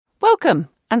Welcome,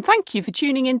 and thank you for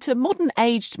tuning into Modern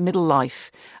Aged Middle Life,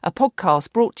 a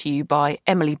podcast brought to you by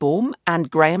Emily Baum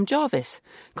and Graham Jarvis,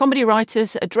 comedy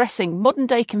writers addressing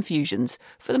modern-day confusions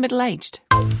for the middle-aged.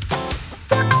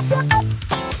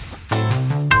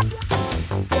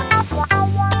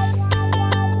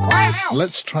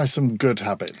 Let's try some good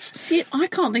habits. See, I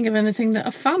can't think of anything that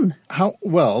are fun. How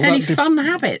well? Any fun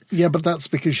habits? Yeah, but that's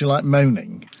because you like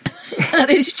moaning. That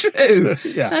is true.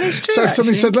 Yeah, that is true. So if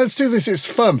somebody actually said, "Let's do this. It's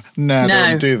fun." No,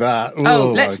 don't do that.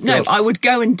 Oh, no. I would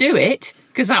go and do it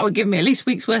because that would give me at least a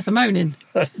week's worth of moaning.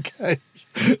 Okay.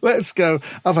 Let's go.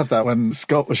 I've had that when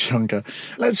Scott was younger.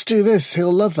 Let's do this.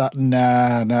 He'll love that.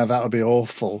 No, that would be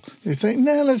awful. You think,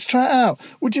 no, let's try it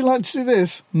out. Would you like to do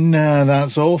this? No,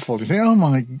 that's awful. You think, oh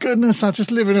my goodness, I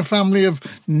just live in a family of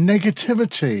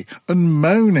negativity and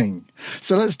moaning.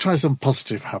 So let's try some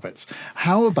positive habits.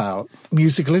 How about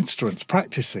musical instruments,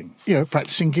 practicing?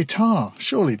 Practicing guitar.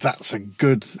 Surely that's a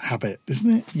good habit,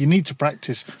 isn't it? You need to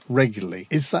practice regularly.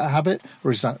 Is that a habit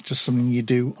or is that just something you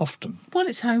do often? Well,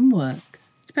 it's homework.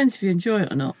 Depends if you enjoy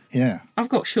it or not. Yeah. I've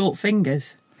got short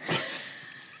fingers.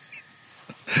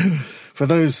 For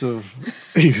those of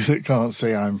you that can't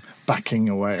see, I'm backing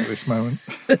away at this moment.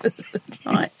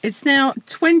 Right, it's now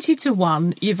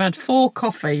 20-1. You've had 4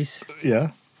 coffees. Yeah.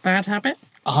 Bad habit?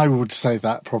 I would say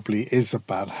that probably is a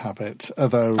bad habit,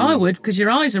 although... I would, because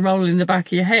your eyes are rolling in the back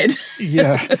of your head.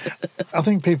 Yeah. I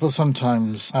think people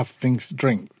sometimes have things to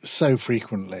drink so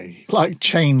frequently, like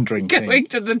chain drinking. Going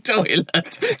to the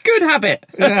toilet. Good habit.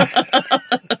 Yeah.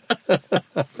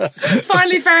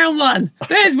 Finally found one.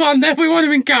 There's one that we want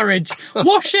to encourage.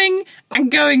 Washing and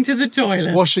going to the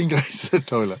toilet. Washing, going to the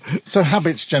toilet. So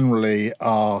habits generally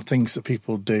are things that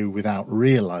people do without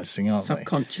realising, aren't they?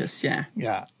 Subconscious, yeah.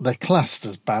 Yeah. They're classed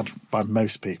as bad by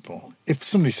most people. If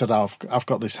somebody said, I've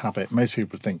got this habit, most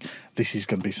people would think this is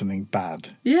going to be something bad.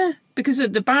 Yeah, because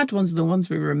the bad ones are the ones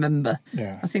we remember.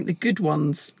 Yeah. I think the good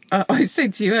ones... I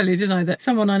said to you earlier, didn't I, that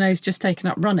someone I know has just taken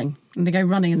up running. And they go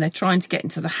running and they're trying to get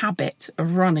into the habit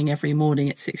of running every morning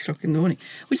at 6 o'clock in the morning,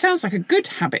 which sounds like a good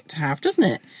habit to have, doesn't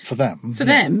it? For them. For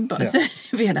them, but I said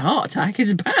if he had a heart attack,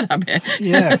 it's a bad habit.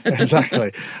 Yeah,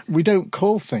 exactly. We don't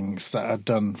call things that are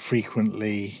done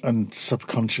frequently and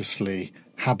subconsciously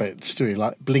habits, do we?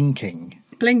 Like blinking.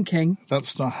 Blinking?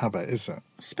 That's not a habit, is it?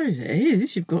 I suppose it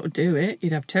is. You've got to do it.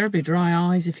 You'd have terribly dry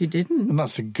eyes if you didn't. And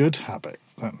that's a good habit,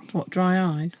 then. What, dry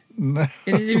eyes? No.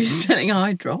 It is if you're selling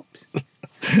eye drops.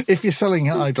 If you're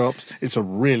selling eye drops, it's a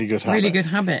really good habit. Really good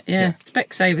habit, yeah.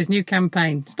 Specsavers, new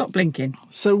campaign. Stop blinking.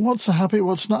 So what's a habit,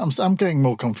 what's not? I'm getting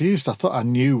more confused. I thought I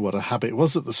knew what a habit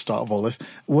was at the start of all this.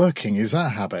 Working, is that a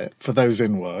habit for those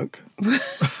in work?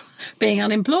 Being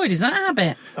unemployed, is that a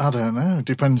habit? I don't know.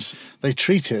 Depends. They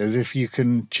treat it as if you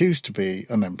can choose to be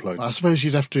unemployed. I suppose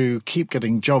you'd have to keep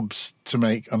getting jobs to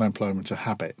make unemployment a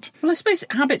habit. Well, I suppose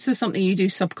habits are something you do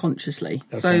subconsciously.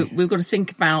 Okay. So we've got to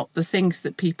think about the things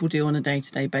that people do on a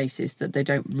day-to-day basis that they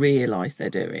don't realise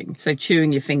they're doing. So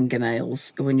chewing your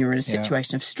fingernails when you're in a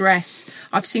situation of stress.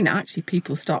 I've seen actually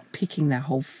people start picking their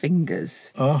whole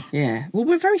fingers. Oh. Yeah. Well,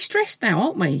 we're very stressed now,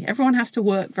 aren't we? Everyone has to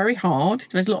work very hard.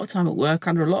 There's a lot of time at work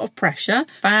under a lot of pressure.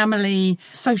 Family,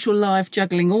 social life,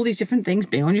 juggling all these different things,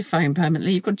 being on your phone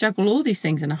permanently. You've got to juggle all these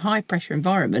things in a high-pressure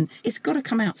environment. It's got to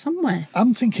come out somewhere.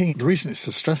 I'm thinking the reason it's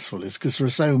so stressful is because there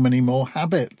are so many more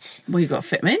habits. Well, you've got to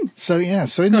fit them in. So, yeah,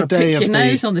 so in You've the got to day pick of your the...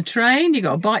 nose on the train. You've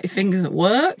got to bite your fingers at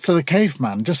work. So the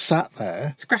caveman just sat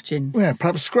there... Scratching. Yeah,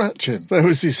 perhaps scratching. There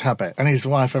was this habit. And his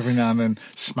wife every now and then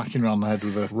smacking around the head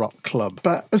with a rock club.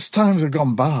 But as times have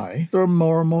gone by, there are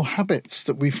more and more habits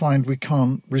that we find we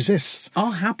can't resist.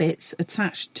 Are habits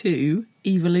attached to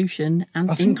evolution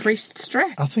and increased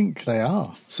stress? I think they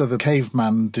are. So the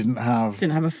caveman didn't have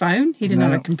a phone. He didn't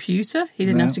have a computer. He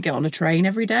didn't have to get on a train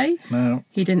every day. No.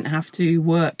 He didn't have to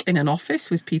work in an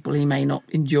office with people he may not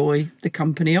enjoy the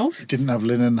company of. Didn't have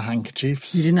linen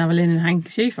handkerchiefs. He didn't have a linen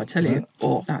handkerchief, I tell you.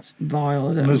 Oh, that's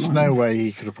vile. There's no way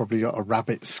he could have probably got a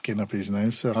rabbit skin up his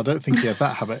nose, so I don't think he had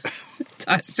that habit.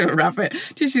 Attached to a rabbit.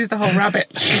 Just use the whole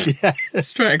rabbit. Yeah.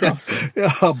 Straight across.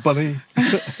 Oh, bunny.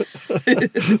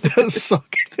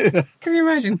 Sock. Can you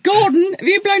imagine? Gordon, have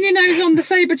you blown your nose on the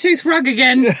saber-tooth rug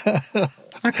again?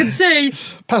 I can see.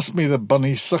 Pass me the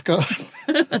bunny sucker.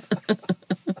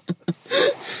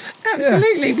 That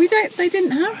absolutely. They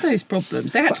didn't have those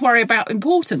problems. They had to worry about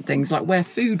important things like where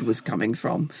food was coming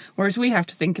from. Whereas we have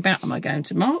to think about, am I going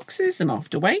to Marx's? Am I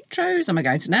after Waitrose? Am I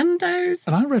going to Nando's?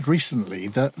 And I read recently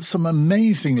that some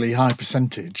amazingly high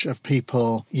percentage of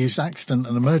people use accident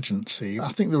and emergency. I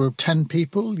think there were 10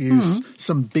 people use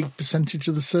some big percentage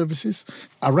of the services.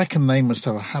 I reckon they must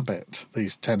have a habit,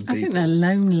 these 10 people. I think they're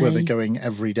lonely. Where they're going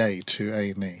every day to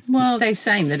A&E. Well, they're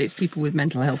saying that it's people with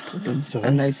mental health problems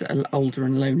and those that are older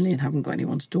and lonely and haven't got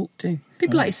anyone to talk to.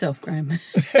 People like yourself, Graham.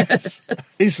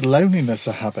 Is loneliness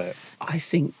a habit? I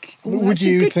think. Would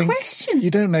you a good think? Question. You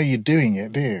don't know you're doing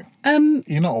it, do you?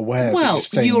 You're not aware. Well, that you're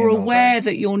staying you're in all aware day.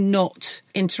 that you're not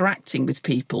interacting with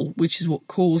people, which is what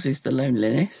causes the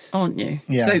loneliness, aren't you?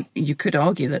 Yeah. So you could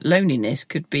argue that loneliness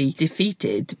could be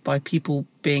defeated by people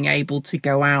being able to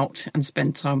go out and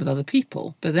spend time with other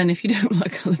people. But then if you don't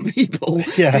like other people,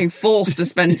 Yeah. being forced to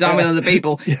spend time with other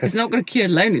people, it's not going to cure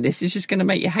loneliness. It's just going to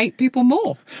make you hate people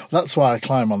more. That's why I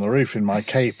climb on the roof in my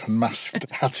cape and masked,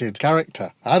 hatted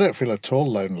character. I don't feel at all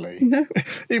lonely. No.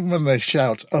 Even when they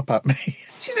shout up at me.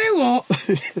 Do you know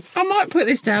what? I might put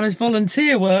this down as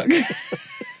volunteer work.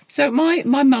 So my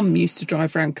mum used to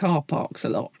drive around car parks a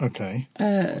lot. Okay.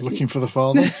 Looking for the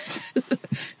father?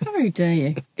 How very dare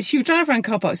you? She would drive around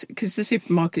car parks because the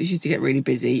supermarkets used to get really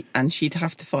busy and she'd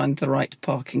have to find the right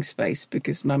parking space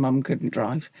because my mum couldn't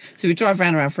drive. So we'd drive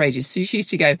around for ages. So she used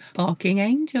to go, parking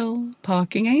angel,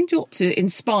 to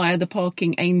inspire the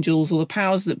parking angels or the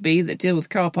powers that be that deal with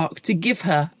car parks to give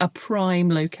her a prime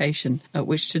location at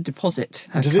which to deposit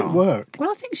her Did car. it work? Well,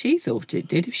 I think she thought it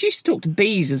did. She used to talk to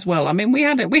bees as well. I mean,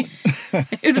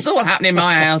 it was all happening in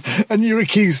my house. And you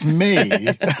accused me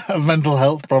of mental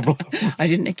health problems. I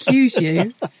didn't accuse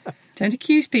you. Don't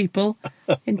accuse people.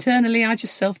 Internally, I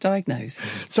just self-diagnose.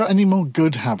 So any more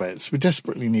good habits? We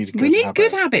desperately need a good habit. We need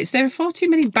good habits. There are far too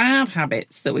many bad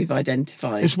habits that we've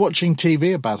identified. Is watching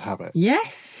TV a bad habit?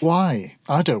 Yes. Why?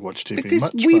 I don't watch TV Because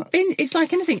much. it's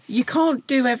like anything. You can't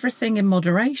do everything in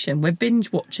moderation. We're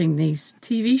binge watching these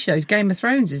TV shows. Game of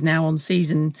Thrones is now on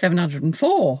season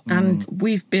 704 and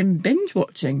we've been binge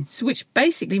watching, which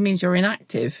basically means you're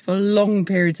inactive for long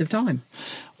periods of time.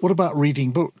 What about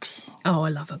reading books? Oh, I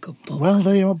love a good book. Well,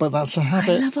 there you are, but that's a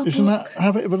habit. I love a Isn't book. that a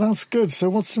habit? But that's good. So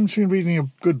what's the difference between reading a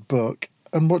good book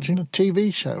and watching a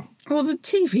TV show? Well, the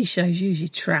TV show's usually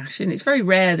trash, and it's very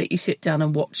rare that you sit down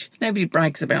and watch. Nobody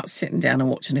brags about sitting down and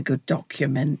watching a good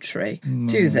documentary,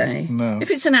 do they? No. If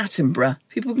it's an Attenborough,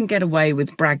 people can get away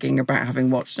with bragging about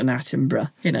having watched an Attenborough,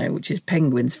 which is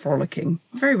penguins frolicking.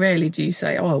 Very rarely do you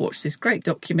say, I watched this great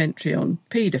documentary on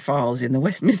paedophiles in the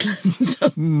West Midlands.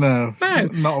 No, No.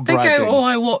 not a They bragging. go,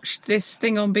 I watched this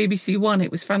thing on BBC One.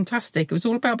 It was fantastic. It was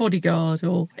all about Bodyguard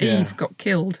or Yeah. Eve got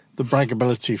killed. The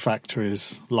braggability factor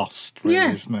is lost, really,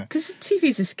 isn't it? Because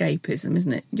TV's escapism,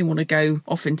 isn't it? You want to go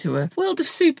off into a world of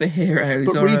superheroes.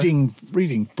 But or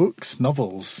reading books,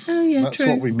 novels. Oh, yeah, that's true.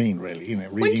 what we mean, really.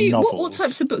 When Reading novels. what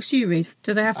types of books do you read?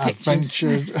 Do they have pictures?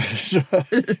 Adventure.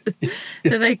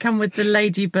 Do they come with the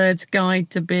Ladybird's Guide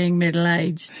to Being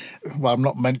Middle-Aged? Well, I'm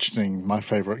not mentioning my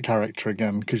favourite character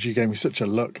again because you gave me such a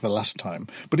look the last time.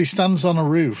 But he stands on a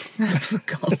roof. For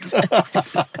God's sake.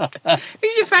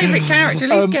 Who's your favourite character?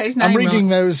 At least get his name I'm reading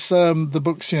right. those the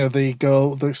books. The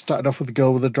girl that started off with the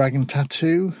girl with the dragon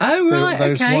tattoo. Oh, right,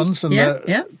 those okay. ones, and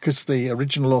Yeah. because the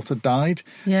original author died.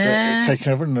 Yeah. It's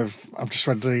taken over, and I've just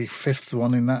read the 5th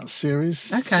one in that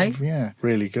series. Okay. So, yeah,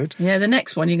 really good. Yeah, the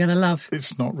next one you're going to love.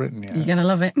 It's not written yet. You're going to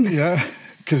love it. Yeah.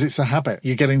 Because it's a habit.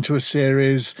 You get into a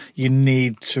series, you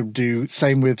need to do...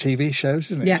 Same with TV shows,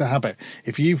 isn't it? Yeah. It's a habit.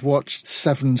 If you've watched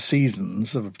 7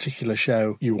 seasons of a particular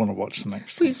show, you want to watch the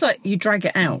next Well, one. it's like you drag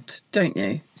it out, don't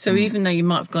you? So even though you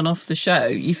might have gone off the show,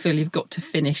 you feel you've got to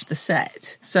finish the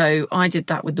set. So I did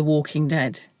that with The Walking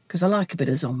Dead because I like a bit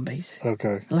of zombies.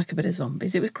 Okay. I like a bit of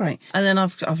zombies. It was great. And then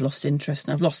I've lost interest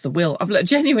and I've lost the will.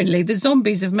 Genuinely, the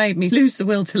zombies have made me lose the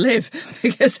will to live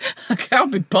because I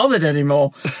can't be bothered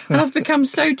anymore. And I've become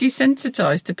so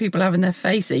desensitised to people having their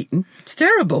face eaten. It's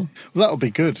terrible. Well, that'll be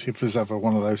good if there's ever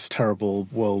one of those terrible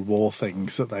World War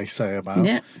things that they say about.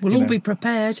 Yeah, we'll all be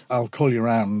prepared. I'll call you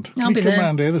round. I'll Can be you come there.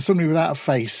 round here? There's somebody without a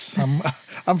face.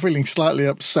 I'm feeling slightly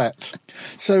upset.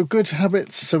 So good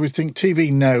habits. So we think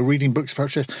TV, no. Reading books,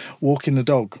 perhaps yes. Walking the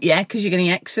dog. Yeah, because you're getting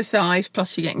exercise,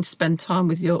 plus you're getting to spend time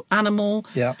with your animal.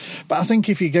 Yeah. But I think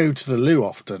if you go to the loo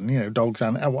often, dogs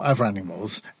and whatever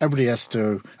animals, everybody has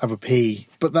to have a pee.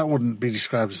 But that wouldn't be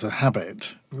described as a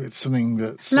habit. It's something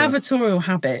that's... Lavatorial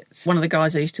habits. One of the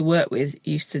guys I used to work with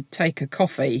used to take a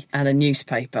coffee and a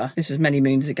newspaper. This was many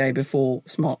moons ago before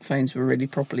smartphones were really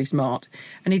properly smart.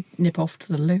 And he'd nip off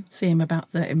to the loo, see him about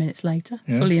about 30 minutes later,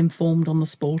 fully informed on the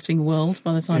sporting world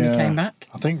by the time he came back.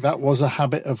 I think that was a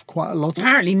habit of quite a lot of...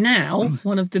 Apparently now,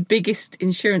 one of the biggest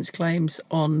insurance claims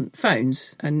on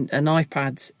phones and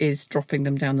iPads is dropping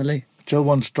them down the loo. Jill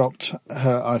once dropped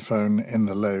her iPhone in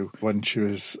the loo when she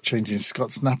was changing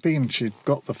Scott's nappy, and she'd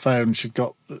got the phone, she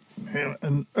put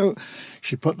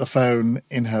the phone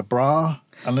in her bra,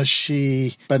 and as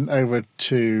she bent over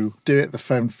to do it, the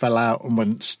phone fell out and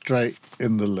went straight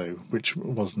in the loo, which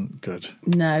wasn't good.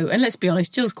 No, and let's be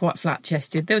honest, Jill's quite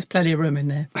flat-chested. There was plenty of room in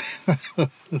there.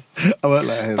 I won't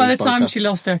let her hear By the this time podcast. she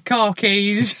lost her car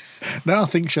keys, No, I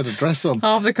think she had a dress on.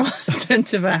 half the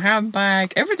content of her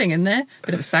handbag, everything in there,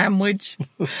 bit of a sandwich.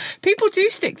 People do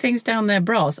stick things down their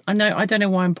bras. I don't know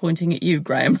why I'm pointing at you,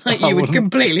 Graham, like you would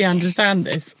completely understand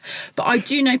this. But I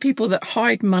do know people that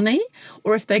hide money,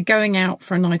 or if they're going out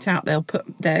for a night out, they'll put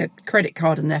their credit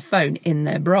card and their phone in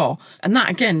their bra. And that,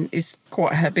 again, is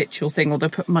quite a habitual thing, or they'll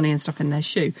put money and stuff in their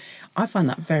shoe. I find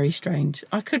that very strange.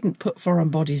 I couldn't put foreign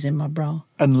bodies in my bra.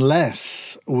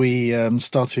 Unless we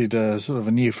started sort of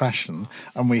a new fashion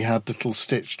and we had little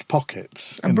stitched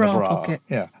pockets in bra the bra. pocket.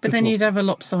 Yeah. But then you'd have a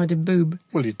lopsided boob.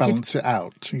 Well, you'd balance it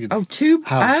out. You'd two...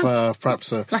 have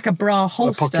perhaps like a bra a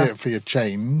holster. pocket for your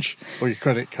change or your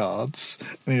credit cards,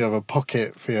 and you'd have a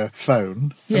pocket for your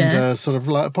phone, Yeah. and sort of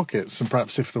like pockets. And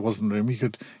perhaps if there wasn't room, you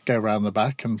could go around the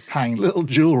back and hang little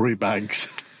jewellery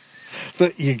bags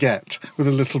that you get with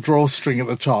a little drawstring at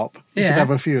the top. You Yeah. could have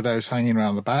a few of those hanging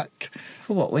around the back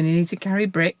For what, when you need to carry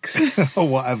bricks? or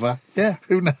whatever. Yeah,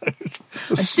 who knows?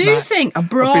 I do think a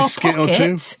bra biscuit or two.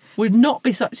 pocket would not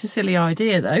be such a silly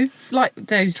idea, though. Like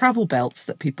those travel belts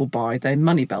that people buy, they're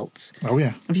money belts. Oh,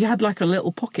 yeah. If you had like a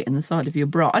little pocket in the side of your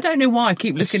bra. I don't know why I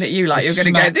keep looking at you like a you're going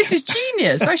to go, snack. this is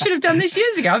genius. I should have done this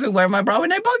years ago. I've been wearing my bra with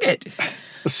no pocket.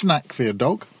 A snack for your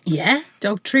dog. Yeah,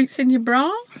 dog treats in your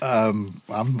bra. I'm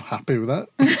happy with that.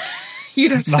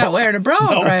 You'd have to start wearing a bra,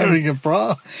 Not Graham. wearing a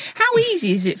bra. How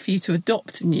easy is it for you to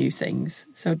adopt new things?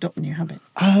 So adopt a new habit.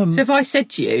 So if I said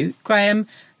to you, Graham,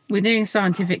 we're doing a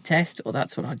scientific test, or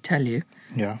that's what I'd tell you.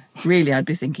 Yeah. Really, I'd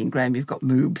be thinking, Graham, you've got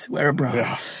moobs, wear a bra.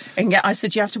 Yeah. And I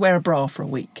said, you have to wear a bra for a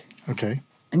week. Okay.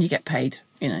 And you get paid,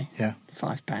 Yeah.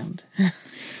 £5.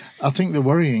 I think the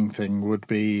worrying thing would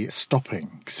be stopping,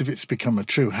 because if it's become a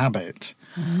true habit,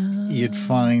 you'd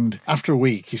find after a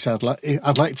week you say, I'd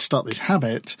like to start this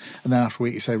habit, and then after a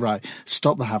week you say, right,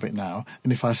 stop the habit now.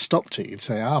 And if I stopped it, you'd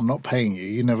say, I'm not paying you.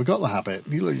 You never got the habit.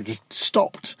 You just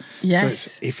stopped. Yes. So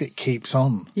it's if it keeps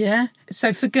on. Yeah.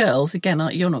 So for girls, again,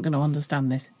 you're not going to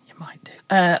understand this. You might do.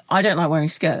 I don't like wearing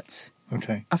skirts.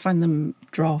 Okay. I find them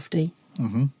drafty.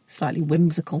 Mm-hmm. Slightly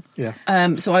whimsical. Yeah.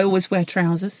 So I always wear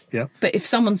trousers. Yeah. But if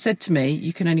someone said to me,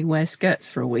 you can only wear skirts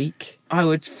for a week, I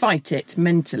would fight it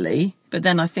mentally. But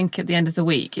then I think at the end of the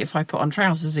week, if I put on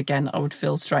trousers again, I would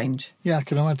feel strange. Yeah, I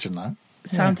can imagine that.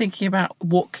 So I'm thinking about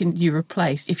what can you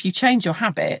replace? If you change your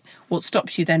habit, what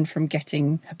stops you then from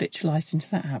getting habitualised into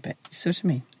that habit? You see what I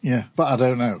mean? Yeah, but I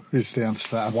don't know is the answer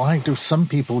to that. Why do some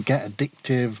people get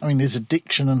addictive? I mean, is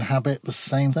addiction and habit the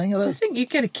same thing? I think you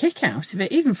get a kick out of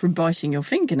it, even from biting your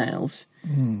fingernails.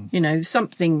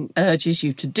 Something urges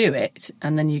you to do it,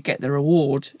 and then you get the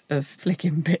reward of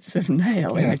flicking bits of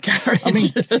nail in a carriage. I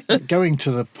mean, going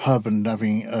to the pub and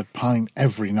having a pint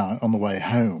every night on the way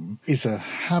home is a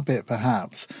habit,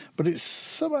 perhaps, but it's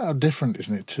somehow different,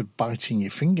 isn't it, to biting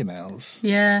your fingernails?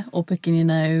 Yeah, or picking your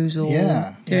nose, or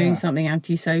Yeah, doing yeah. something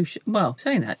antisocial. Well,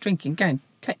 saying that,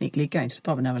 technically going to the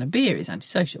pub and having a beer is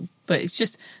antisocial, but it's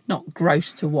just not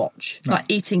gross to watch. No. Like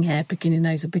eating hair, picking your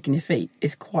nose or picking your feet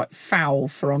is quite foul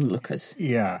for onlookers.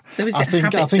 Yeah. So is I it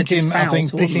habits that just I foul think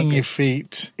to picking your onlookers?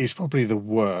 feet is probably the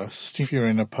worst if you're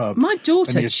in a pub. My and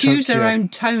daughter you chews tuck her your- own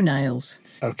toenails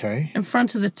Okay. in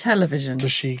front of the television.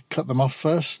 Does she cut them off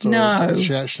first? Or No. Does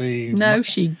she actually... No,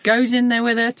 she goes in there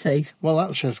with her teeth. Well,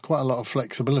 that shows quite a lot of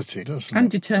flexibility, doesn't it? And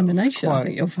determination, That's I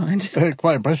think you'll find.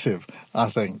 quite impressive, I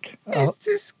think. It's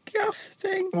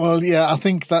disgusting. Well, yeah, I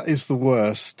think that is the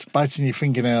worst. Biting your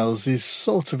fingernails is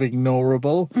sort of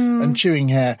ignorable. And chewing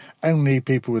hair, only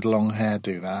people with long hair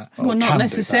do that. or Well, not can do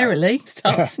necessarily.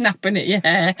 Start snapping at your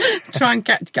hair. Try and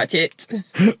catch it.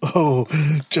 that. Oh,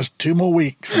 just 2 more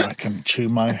weeks and I can chew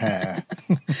my hair.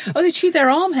 Oh, they chew their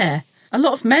arm hair. A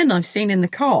lot of men I've seen in the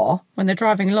car when they're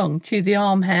driving along chew the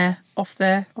arm hair off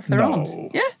their No. arms.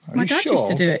 Yeah, Are my you dad used sure?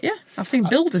 to do it. Yeah, I've seen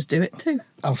builders do it too.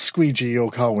 I'll squeegee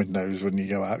your car windows when you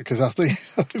go out because I think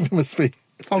there must be...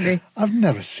 Foggy. I've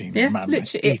never seen Yeah, a man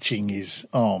literally, eating his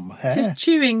arm hair. Just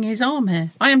chewing his arm hair.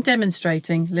 I am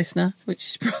demonstrating, listener, which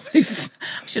is probably...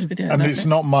 I should have been doing And that. it's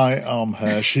not my arm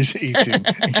hair she's eating,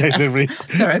 in case every...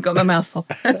 Sorry, I've got my mouth full.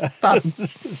 But,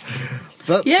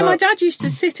 That's, yeah, my dad used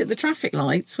to sit at the traffic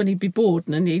lights when he'd be bored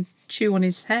and he'd chew on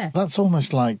his hair. That's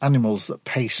almost like animals that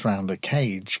pace round a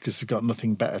cage because they've got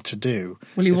nothing better to do.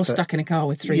 Well, he was stuck in a car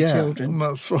with 3 children.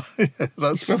 That's right.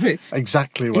 That's probably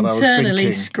exactly what I was thinking.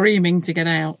 Internally screaming to get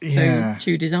out. Yeah. So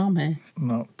chewed his arm hair.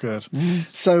 Not good.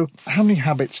 So how many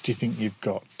habits do you think you've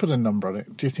got? Put a number on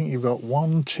it. Do you think you've got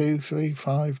 1, 2, 3,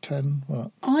 5, 10?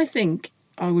 What? I think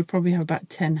I would probably have about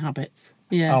 10 habits.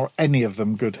 Yeah. Are any of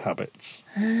them good habits?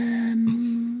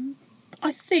 I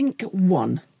think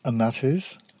 1. And that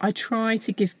is? I try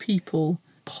to give people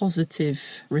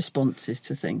positive responses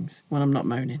to things when I'm not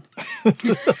moaning.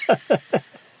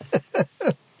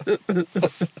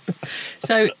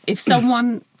 So if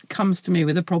someone comes to me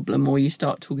with a problem, or you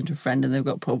start talking to a friend and they've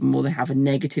got a problem, or they have a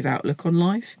negative outlook on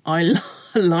life, I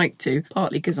like to,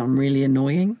 partly because I'm really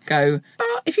annoying, go, but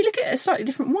if you look at it a slightly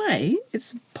different way,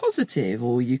 it's positive,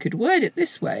 or you could word it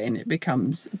this way and it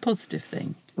becomes a positive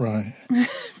thing. Right.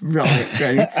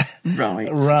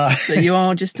 Right. So you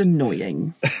are just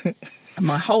annoying. And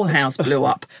my whole house blew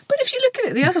up. But if you look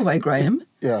at it the other way, Graham,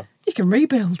 Yeah. you can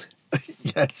rebuild.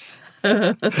 Yes.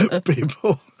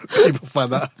 People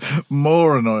find that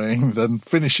more annoying than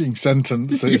finishing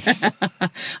sentences. Yeah.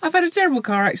 I've had a terrible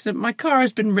car accident. My car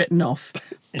has been written off.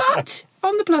 But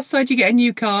on the plus side, you get a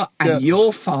new car and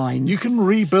you're fine. You can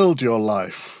rebuild your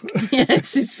life.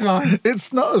 Yes, it's fine.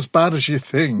 It's not as bad as you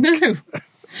think. No.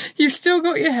 You've still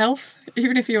got your health,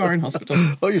 even if you are in hospital.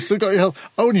 Oh, you've still got your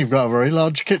health. Oh, and you've got a very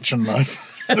large kitchen knife.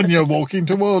 And you're walking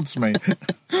towards me.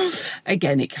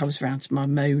 Again, it comes round to my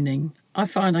moaning. I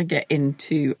find I get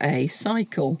into a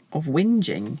cycle of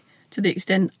whinging to the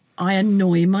extent I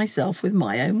annoy myself with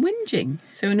my own whinging.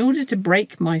 So in order to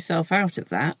break myself out of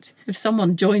that, if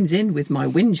someone joins in with my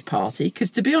whinge party,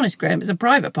 because to be honest, Graham, it's a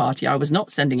private party, I was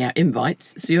not sending out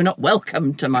invites, so you're not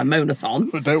welcome to my moanathon.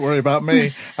 But don't worry about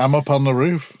me. I'm up on the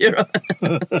roof. You're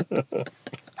right.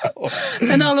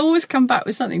 Then I'll always come back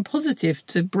with something positive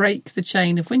to break the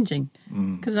chain of whinging,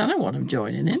 because I know what I'm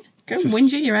joining in. Go and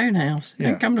whinge at your own house.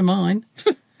 Yeah. Don't come to mine.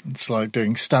 It's like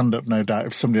doing stand-up, no doubt.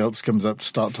 If somebody else comes up to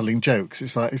start telling jokes,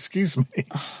 it's like, excuse me.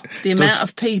 The amount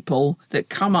of people that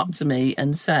come up to me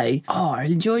and say, oh, I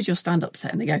enjoyed your stand-up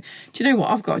set. And they go, do you know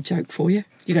what? I've got a joke for you.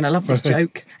 You're going to love this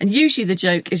joke. And usually the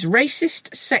joke is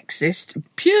racist, sexist,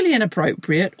 purely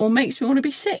inappropriate, or makes me want to be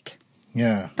sick.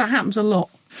 Yeah. That happens a lot.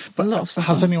 But a lot of stuff.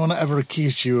 Has anyone ever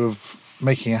accused you of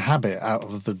making a habit out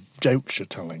of the jokes you're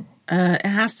telling? It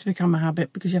has to become a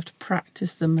habit because you have to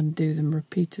practice them and do them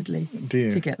repeatedly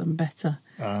to get them better.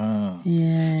 Ah.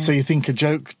 Yeah. So you think a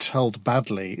joke told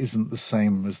badly isn't the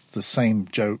same as the same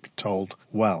joke told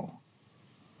well?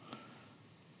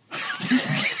 Do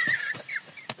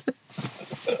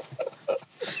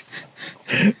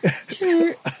you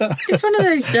know, it's one of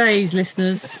those days,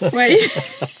 listeners, where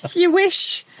you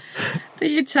wish that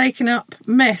you'd taken up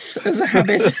meth as a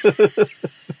habit.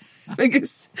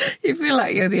 Because you feel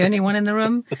like you're the only one in the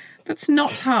room that's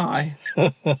not high.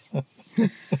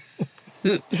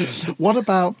 What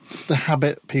about the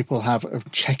habit people have of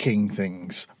checking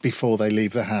things before they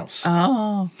leave the house?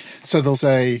 Oh. So they'll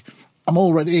say, I'm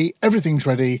all ready, everything's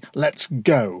ready, let's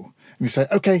go. And you say,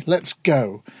 OK, let's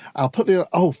go.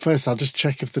 First I'll just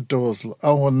check if the door's...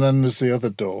 and then there's the other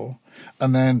door.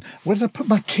 And then, where did I put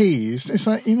my keys? It's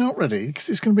like, you're not ready, because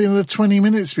it's going to be another 20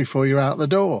 minutes before you're out the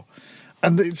door.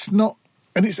 And it's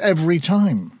every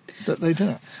time that they do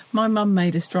it. My mum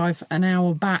made us drive an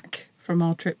hour back from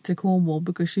our trip to Cornwall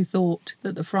because she thought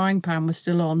that the frying pan was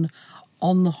still on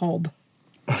the hob.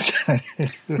 Okay.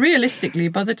 Realistically,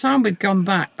 by the time we'd gone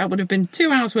back, that would have been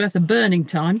 2 hours worth of burning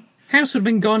time. House would have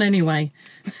been gone anyway.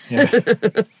 Yeah.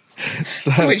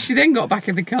 So, which she then got back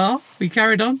in the car. We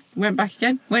carried on, went back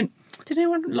again, did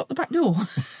anyone lock the back door?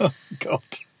 Oh, God.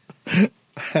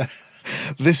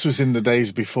 This was in the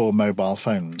days before mobile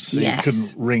phones, so yes. You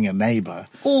couldn't ring a neighbour.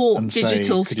 Or and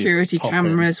digital say,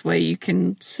 cameras where you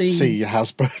can see your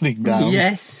house burning down.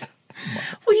 Yes.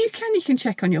 Well, you can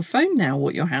check on your phone now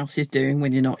what your house is doing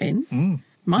when you're not in.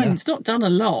 Mine's not done a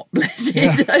lot, bless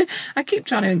it. I keep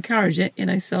trying to encourage it,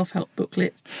 self-help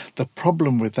booklets. The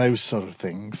problem with those sort of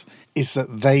things is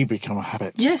that they become a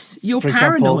habit. Yes, you're For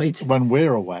paranoid. Example, when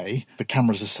we're away, the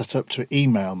cameras are set up to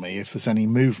email me if there's any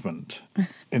movement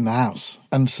in the house.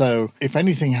 And so if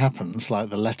anything happens, like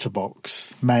the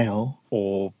letterbox mail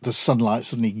or the sunlight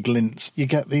suddenly glints, you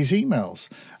get these emails.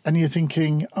 And you're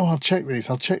thinking, I'll check these.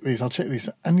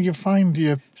 And you find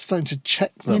you're starting to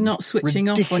check them. You're not switching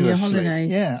off on your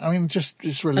holidays. Yeah, I mean,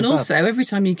 it's really bad. And also, every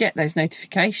time you get those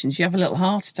notifications, you have a little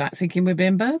heart attack thinking we're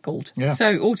being burgled. Yeah.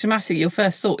 So automatically your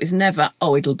first thought is never,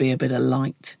 it'll be a bit of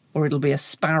light. Or it'll be a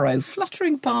sparrow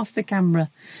fluttering past the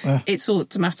camera. It's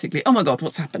automatically, oh my God,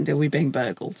 what's happened? Are we being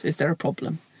burgled? Is there a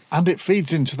problem? And it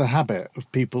feeds into the habit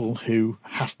of people who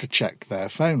have to check their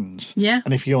phones. Yeah.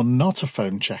 And if you're not a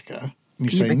phone checker,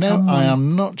 and you say, become no, one. I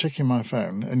am not checking my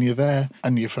phone, and you're there,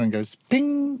 and your phone goes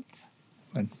ping,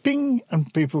 and ping,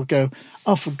 and people go,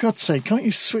 oh, for God's sake, can't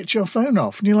you switch your phone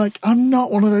off? And you're like, I'm not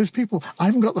one of those people. I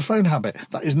haven't got the phone habit.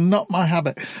 That is not my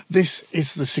habit. This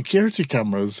is the security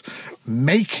cameras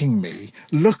making me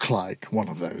look like one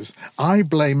of those. I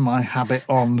blame my habit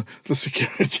on the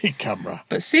security camera.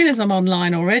 But seeing as I'm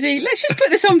online already, let's just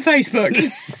put this on Facebook.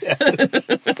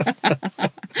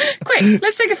 Quick,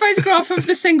 let's take a photograph of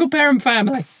the single parent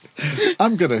family.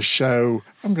 I'm going to show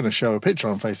a picture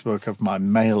on Facebook of my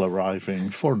mail arriving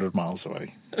 400 miles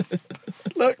away.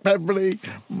 Look, Beverly,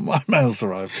 my mail's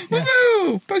arrived. Yeah.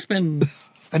 Woohoo! Postman.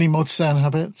 Any more to say on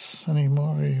habits? Any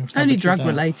more? Are you Only habited out?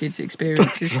 drug-related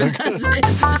experiences. That's it.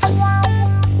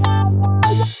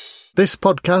 This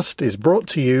podcast is brought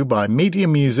to you by Media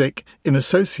Music in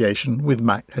association with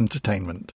Mac Entertainment.